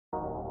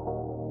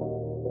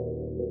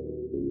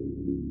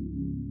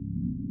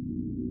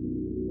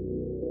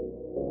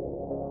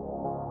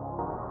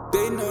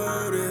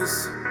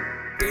this,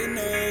 they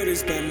know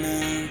this by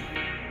now.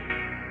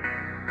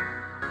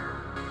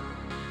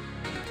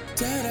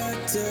 Da da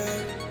da,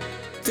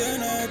 da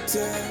da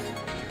da,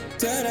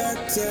 da da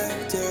da,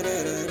 da da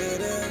da da,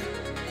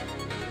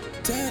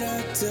 da da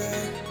da.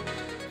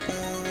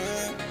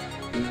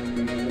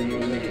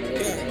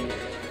 Yeah,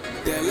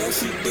 that all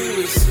she do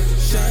is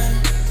shine,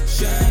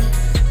 shine.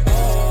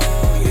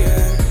 Oh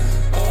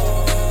yeah,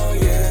 oh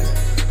yeah.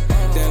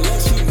 That all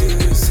she do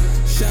is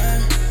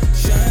shine,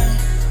 shine.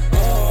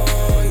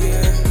 Oh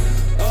yeah,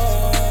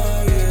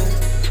 oh yeah.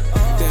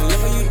 That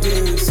all you do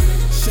is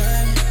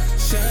shine,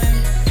 shine.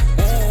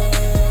 Oh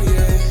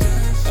yeah,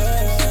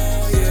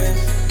 oh yeah.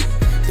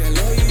 That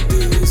all you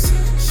do is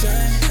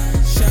shine,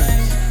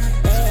 shine.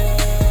 Oh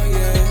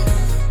yeah,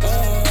 oh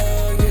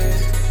yeah,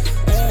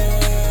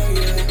 oh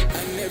yeah.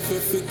 I never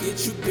forget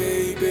you,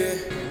 baby.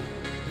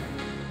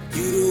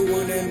 You the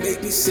one that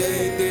make me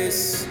say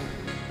this.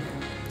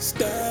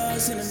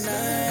 Stars in the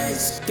night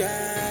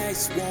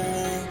skies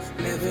won't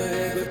never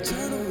ever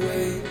turn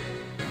away.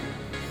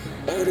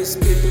 All this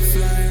paper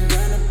flying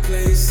around the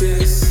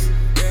places,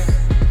 yeah,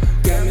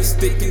 got me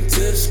sticking to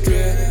the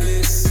strap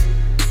list.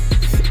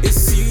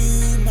 It's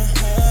you my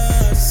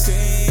heart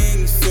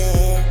sings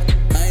for.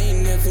 I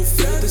ain't never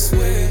felt this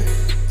way.